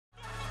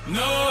No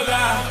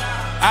lie,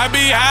 I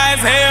be high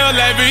as hell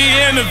every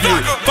interview.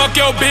 Fuck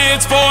your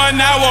bitch for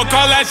an hour,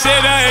 call that shit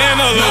an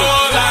interlude.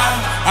 No lie,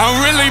 I'm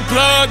really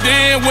plugged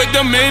in with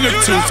the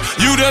minitudes.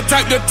 You the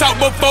type to talk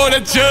before the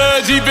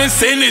judge even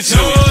sentenced you.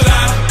 No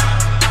lie,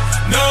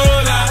 no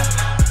lie,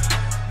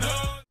 no.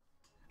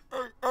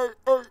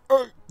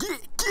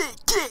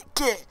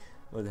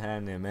 What's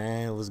happening,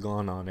 man? What's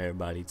going on,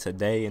 everybody?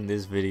 Today in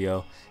this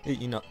video,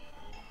 you know,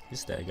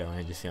 it's that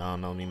guy. If y'all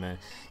don't know me, man,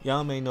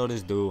 y'all may know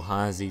this dude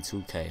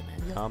HONSYY2K,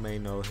 man. Y'all may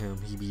know him.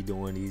 He be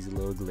doing these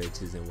little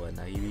glitches and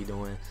whatnot. He be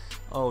doing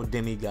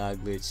demigod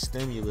glitch,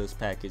 stimulus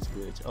package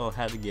glitch,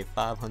 how to get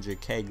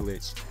 500k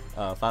glitch,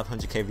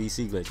 500k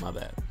VC glitch, my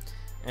bad.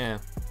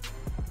 And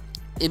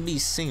it be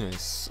seeming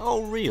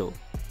so real.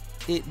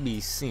 It be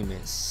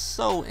seeming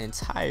so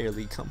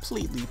entirely,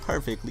 completely,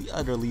 perfectly,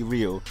 utterly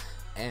real.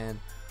 And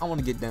I want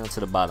to get down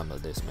to the bottom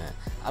of this, man.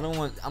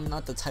 I'm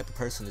not the type of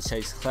person to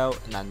chase clout,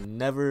 and I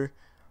never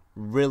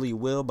really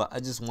will, but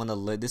I just want to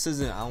let, I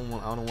don't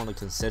want to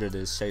consider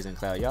this chasing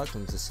clout. Y'all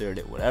can consider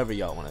it whatever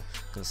y'all want to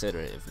consider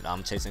it. If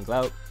I'm chasing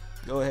clout,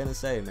 go ahead and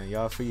say it, man.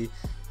 Y'all free,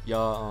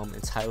 y'all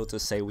entitled to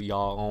say with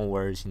y'all own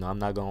words. You know, I'm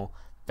not gonna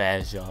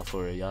bash y'all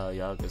for it.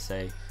 Y'all can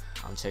say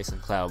I'm chasing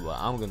clout, but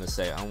I'm gonna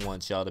say I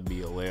want y'all to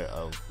be aware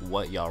of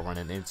what y'all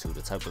running into,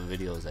 the type of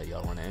videos that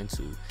y'all running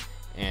into,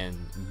 and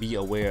be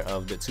aware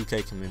of the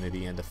 2K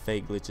community and the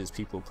fake glitches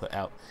people put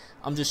out.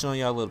 I'm just showing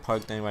y'all a little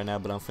park thing right now,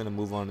 but I'm finna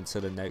move on into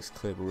the next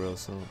clip real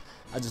soon.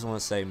 I just want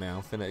to say, man,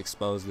 I'm finna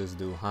expose this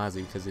dude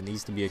HONSYY because it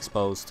needs to be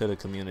exposed to the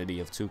community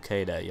of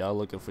 2K that y'all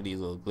looking for these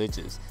little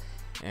glitches.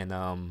 And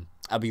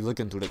I'll be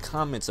looking through the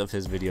comments of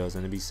his videos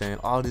and it be saying,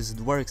 oh, this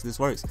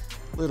works.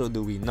 Little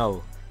do we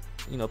know,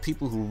 you know,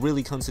 people who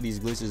really come to these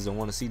glitches and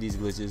want to see these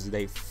glitches,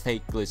 they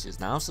fake glitches.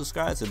 Now I'm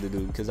subscribed to the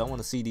dude because I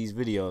want to see these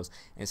videos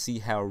and see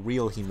how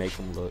real he make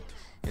them look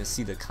and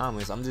see the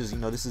comments. I'm just, you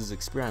know, this is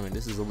experiment,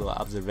 this is a little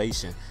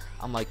observation.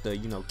 I'm like the,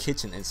 you know,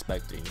 kitchen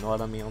inspector, you know what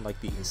I mean? I'm like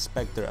the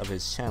inspector of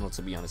his channel,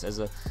 to be honest. As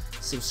a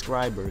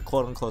subscriber,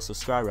 quote unquote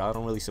subscriber, I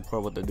don't really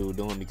support what the dude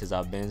doing because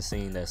I've been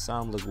seeing that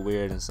some look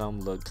weird and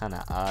some look kind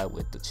of odd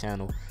with the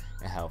channel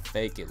and how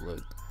fake it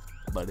looked.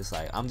 But it's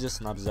like, I'm just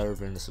an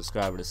observer and a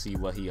subscriber to see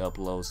what he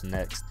uploads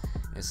next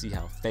and see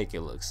how fake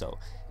it looks. So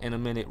in a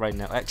minute, right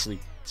now, actually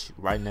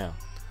right now,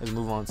 let's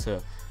move on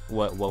to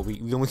what we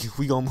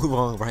gonna move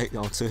on right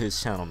on to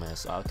his channel, man.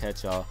 So I'll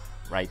catch y'all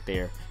right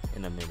there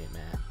in a minute,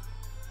 man.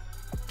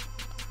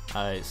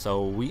 Alright,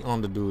 so we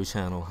on the dude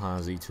channel,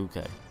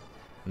 HONSYY2K.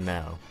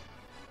 Now,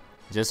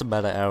 just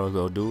about an hour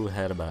ago, dude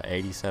had about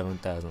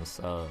 87,000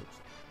 subs,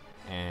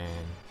 and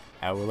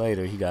hour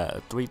later, he got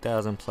a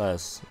 3,000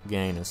 plus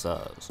gain in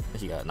subs.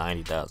 He got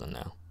 90,000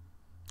 now.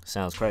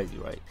 Sounds crazy,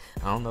 right?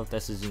 I don't know if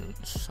that's I'm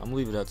gonna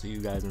leave it up to you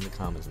guys in the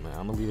comments, man.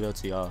 I'm gonna leave it up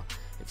to y'all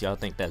if y'all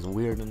think that's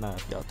weird or not,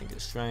 if y'all think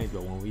it's strange.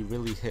 But when we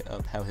really hit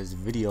up how his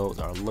videos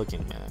are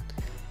looking, man,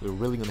 we're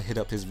really gonna hit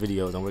up his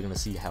videos and we're gonna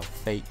see how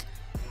fake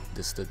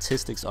the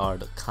statistics are,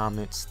 the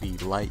comments, the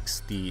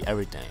likes, the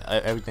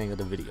everything of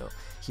the video.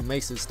 He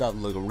makes his stuff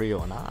look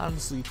real, and I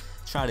honestly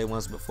tried it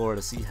once before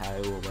to see how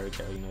it will work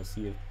out. You know,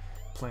 see if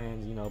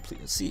plans, you know,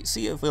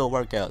 see if it'll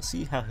work out,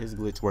 see how his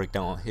glitch worked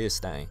out on his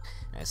thing,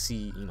 and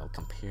see, you know,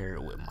 compare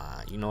it with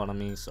mine, you know what I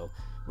mean? So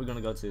we're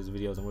gonna go to his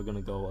videos and we're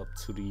gonna go up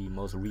to the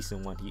most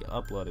recent one he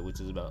uploaded, which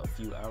is about a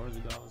few hours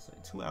ago. I would say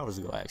 2 hours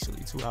ago,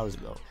 actually 2 hours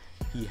ago.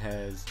 He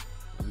has,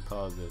 let me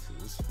pause this,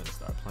 it's gonna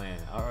start playing.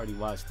 I already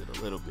watched it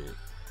a little bit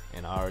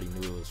and I already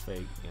knew it was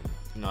fake, and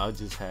you know, I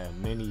just had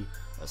many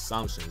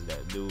assumptions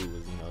that dude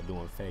was, you know,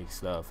 doing fake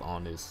stuff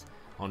on his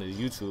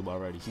YouTube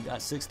already. He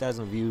got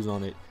 6,000 views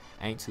on it.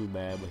 Ain't too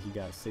bad, but he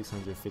got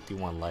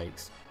 651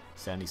 likes,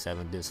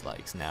 77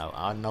 dislikes. Now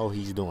I know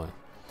he's doing,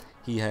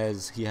 he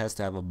has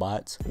to have a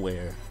bot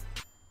where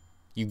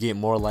you get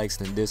more likes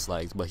than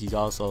dislikes, but he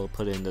also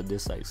put in the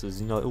dislikes, because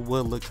you know it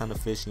would look kind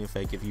of fishy and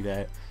fake if you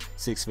had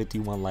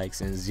 651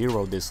 likes and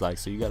 0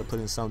 dislikes. So you got to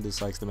put in some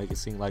dislikes to make it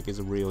seem like it's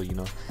real, you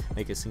know,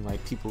 make it seem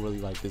like people really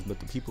like this.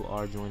 But the people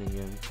are joining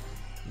in,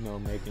 you know,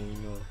 making,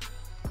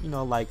 you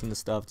know, liking the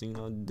stuff, you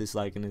know,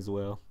 disliking as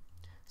well.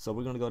 So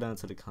we're gonna go down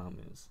to the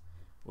comments.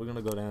 We're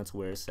gonna go down to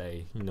where it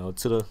say, you know,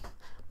 to the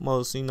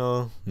most, you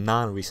know,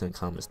 non-recent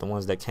comments, the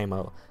ones that came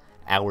out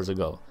hours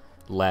ago.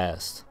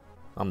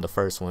 I'm the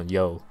first one.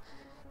 Yo,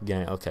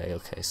 gang. Okay.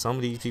 Some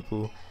of these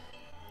people,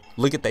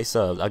 look at their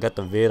subs. I got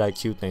the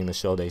vidIQ thing to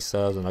show they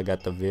subs, and I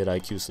got the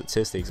vidIQ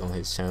statistics on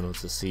his channel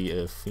to see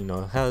if, you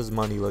know, how's his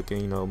money looking,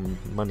 you know,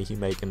 money he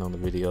making on the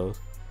videos.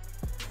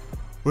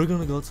 We're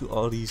gonna go to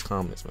all these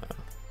comments, man.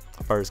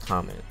 First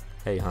comment,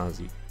 hey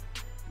HONSYY.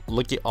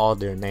 Look at all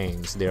their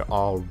names. They're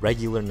all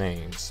regular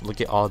names.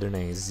 Look at all their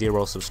names.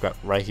 0 subscribe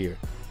right here.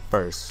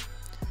 First.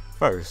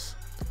 1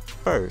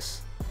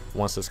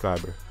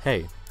 subscriber.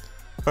 Hey.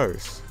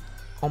 First.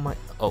 Oh my.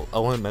 Oh,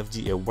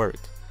 OMFG, it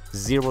worked.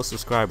 0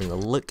 subscribers.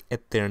 Look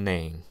at their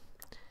name.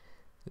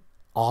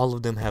 All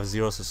of them have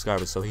 0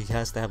 subscribers. So he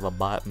has to have a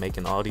bot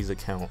making all these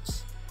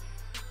accounts,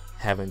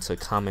 having to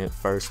comment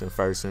first.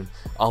 And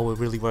oh, it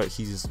really worked.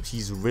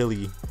 He's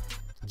really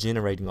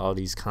generating all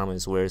these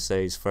comments where it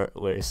says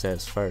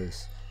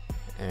first.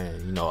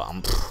 and you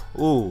know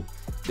ooh,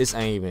 this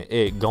ain't even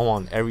it. Go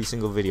on every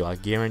single video, I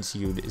guarantee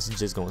you this is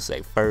just gonna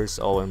say first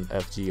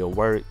OMFG, it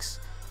works,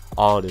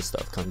 all this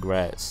stuff.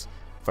 Congrats,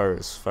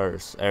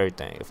 first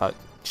everything. If I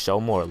show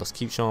more, let's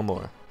keep showing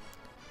more.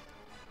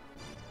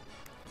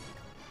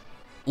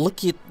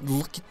 Look at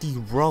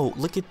the row,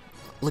 look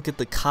at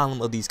the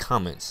column of these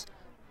comments.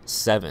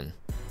 7,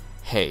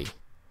 hey,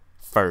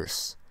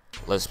 first,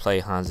 let's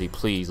play HONSYY,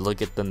 please.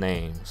 Look at the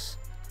names,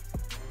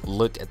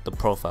 look at the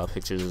profile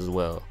pictures as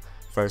well.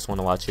 First want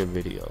to watch your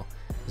video.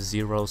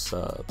 0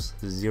 subs,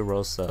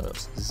 0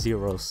 subs,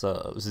 0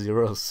 subs,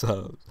 0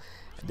 subs.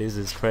 This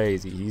is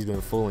crazy. He's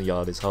been fooling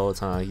y'all this whole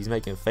time. He's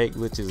making fake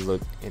glitches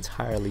look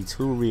entirely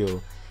too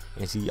real,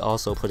 and he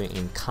also put it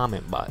in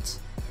comment bots.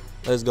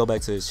 Let's go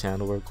back to his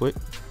channel real quick,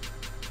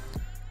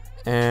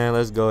 and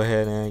let's go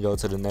ahead and go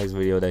to the next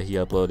video that he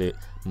uploaded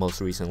most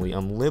recently.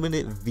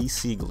 Unlimited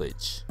VC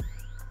glitch.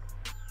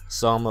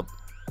 So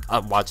I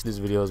watched this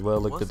video as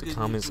well, looked at the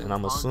comments, and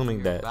I'm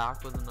assuming that,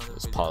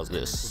 let's pause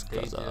this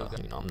because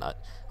you know, I'm not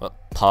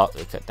pause.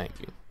 Okay, thank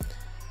you.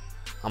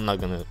 I'm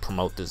not gonna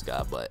promote this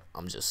guy, but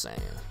I'm just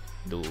saying,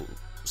 dude,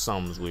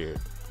 something's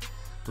weird.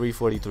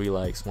 343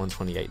 likes,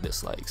 128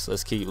 dislikes.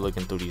 Let's keep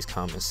looking through these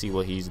comments, see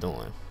what he's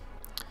doing.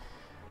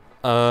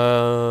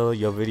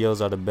 Your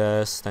videos are the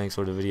best. Thanks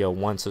for the video.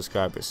 1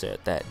 subscriber said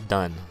that.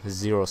 Done.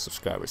 0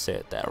 subscribers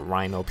said that.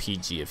 Rhino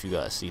PG, if you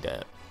guys see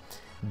that.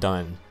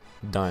 Done.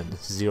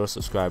 0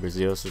 subscribers,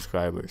 0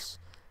 subscribers.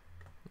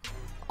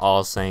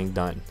 All saying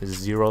done.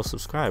 0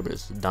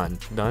 subscribers. Done.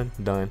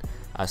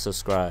 I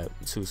subscribe.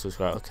 2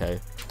 subscribe. Okay.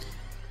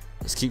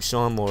 Let's keep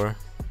showing more.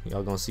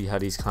 Y'all gonna see how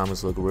these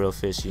comments look real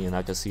fishy, and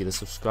I can see the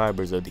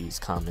subscribers of these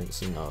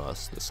comments. You know,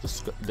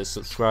 the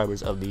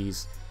subscribers of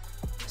these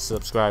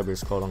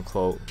subscribers, quote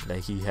unquote, that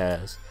he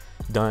has.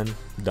 Done.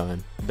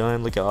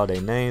 Look at all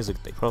their names. Look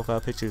at their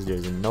profile pictures.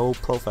 There's no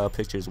profile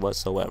pictures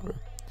whatsoever.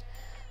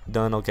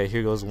 Done. Okay,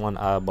 here goes 1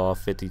 eyeball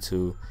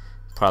 52.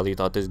 Probably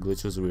thought this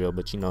glitch was real,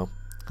 but you know,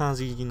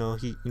 HONSYY, you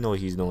know what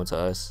he's doing to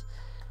us.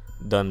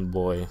 Done,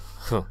 boy.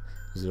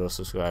 0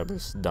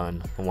 subscribers.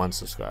 Done. 1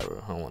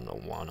 subscriber. I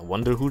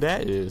wonder who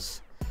that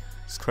is.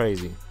 It's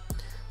crazy.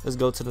 Let's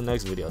go to the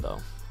next video though.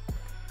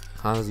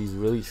 HONSYY's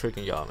really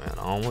tricking y'all, man.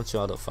 I don't want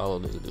y'all to follow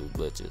this dude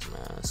glitches,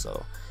 man.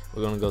 So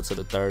we're gonna go to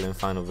the third and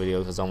final video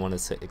because I wanted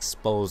to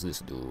expose this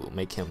dude,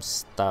 make him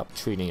stop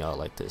treating y'all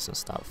like this and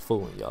stop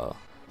fooling y'all.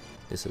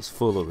 This is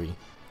foolery.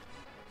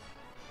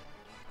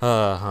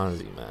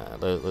 HONSYY,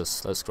 man.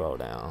 Let's scroll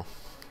down.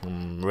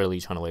 I'm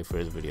really trying to wait for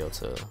his video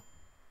to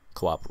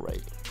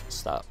cooperate.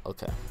 Stop.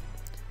 Okay.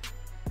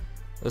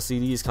 Let's see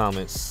these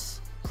comments.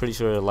 Pretty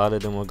sure a lot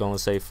of them were gonna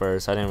say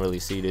first. I didn't really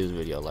see this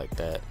video like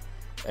that.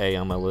 Hey,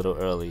 I'm a little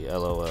early,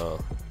 LOL.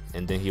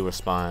 And then he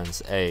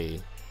responds,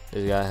 hey,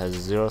 this guy has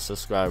 0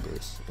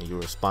 subscribers, and you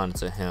responded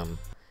to him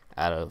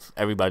out of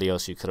everybody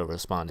else you could have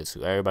responded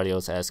to. Everybody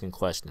else asking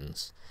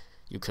questions,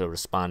 you could have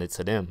responded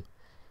to them.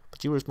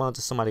 But you respond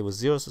to somebody with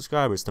 0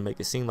 subscribers to make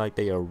it seem like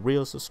they are a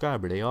real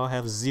subscriber. They all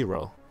have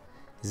 0.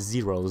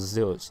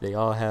 Zilch. They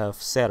all have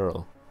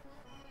Cetero.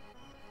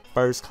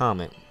 First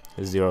comment,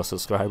 0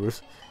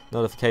 subscribers.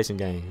 Notification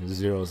game,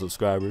 0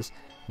 subscribers.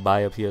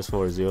 Buy a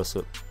PS4, 0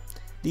 sub.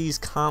 These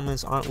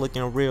comments aren't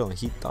looking real, and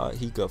he thought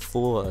he could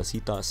fool us. He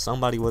thought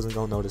somebody wasn't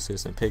gonna notice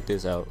this and pick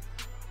this out.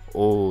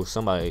 Oh,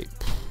 somebody,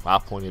 I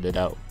pointed it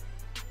out.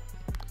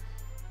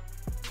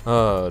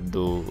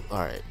 Dude.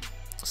 Alright,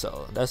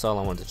 so that's all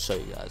I wanted to show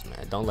you guys,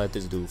 man. Don't let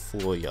this dude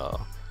fool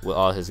y'all with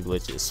all his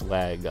glitches.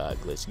 Swag God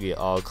glitch. You get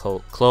all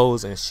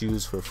clothes and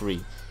shoes for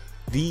free.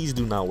 These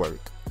do not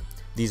work.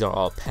 These are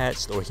all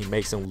patched, or he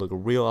makes them look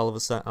real all of a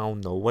sudden. I don't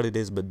know what it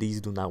is, but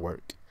these do not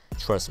work.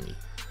 Trust me.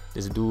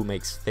 This dude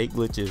makes fake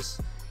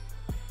glitches,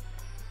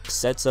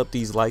 sets up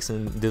these likes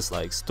and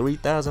dislikes.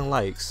 3,000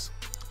 likes,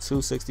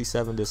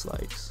 267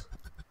 dislikes.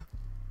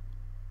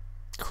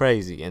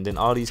 Crazy. And then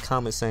all these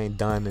comments saying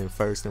done and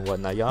first and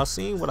whatnot. Y'all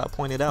seen what I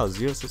pointed out.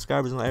 0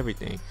 subscribers on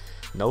everything.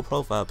 No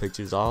profile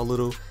pictures. All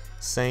little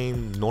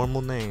same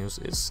normal names.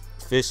 It's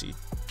fishy.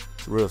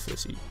 It's real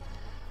fishy.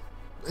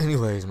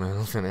 Anyways, man,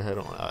 I'm finna head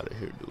on out of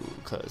here,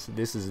 dude, because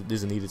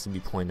this needed to be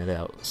pointed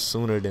out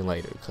sooner than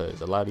later, because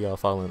a lot of y'all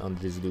following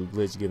under this dude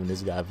glitch, giving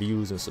this guy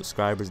views and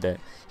subscribers that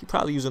he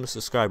probably using a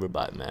subscriber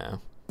bot, man.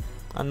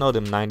 I know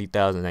them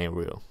 90,000 ain't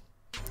real.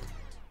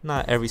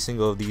 Not every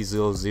single of these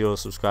 0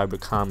 subscriber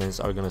comments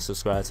are gonna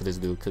subscribe to this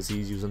dude because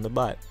he's using the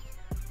bot.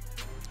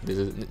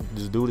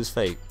 This dude is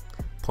fake.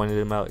 Pointed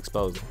him out,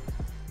 exposed him.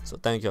 So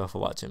thank y'all for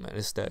watching, man.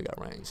 This stat got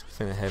range.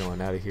 Finna head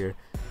on out of here.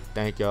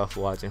 Thank y'all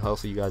for watching.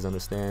 Hopefully you guys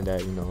understand that,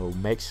 you know,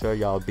 make sure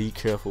y'all be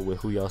careful with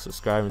who y'all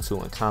subscribing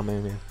to and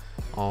commenting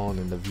on,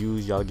 and the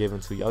views y'all giving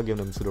to. Y'all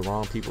giving them to the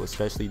wrong people,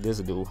 especially this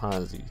dude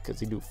HONSYY, because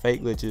he do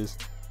fake glitches,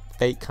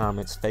 fake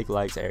comments, fake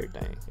likes,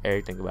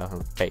 everything about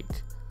him fake.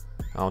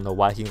 I don't know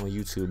why he on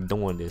YouTube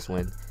doing this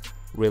when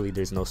really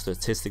there's no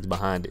statistics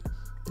behind it.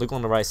 Look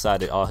on the right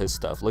side at all his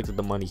stuff. Look at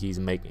the money he's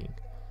making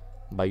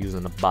by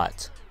using a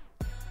bot.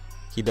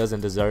 He doesn't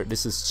deserve.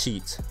 This is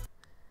cheat.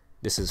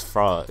 This is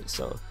fraud.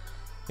 So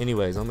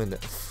anyways, I'm in the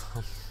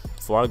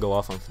before I go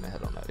off, I'm finna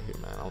head on out of here,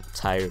 man. I'm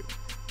tired.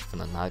 I'm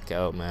finna knock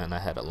out, man. I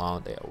had a long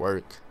day at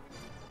work.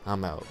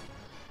 I'm out.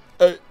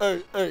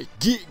 Hey,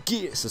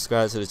 get.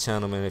 Subscribe to the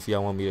channel, man. If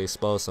y'all want me to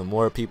expose some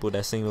more people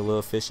that seem a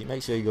little fishy,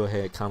 make sure you go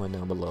ahead and comment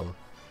down below.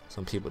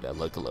 Some people that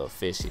look a little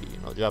fishy, you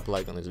know. Drop a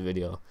like on this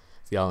video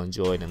if y'all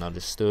enjoyed and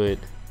understood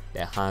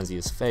that HONSYY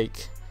is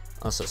fake.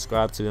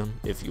 Unsubscribe to him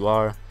if you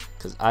are,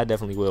 because I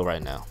definitely will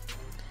right now.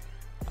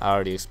 I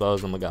already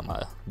exposed him. I got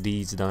my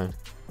deeds done.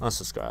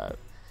 Unsubscribe.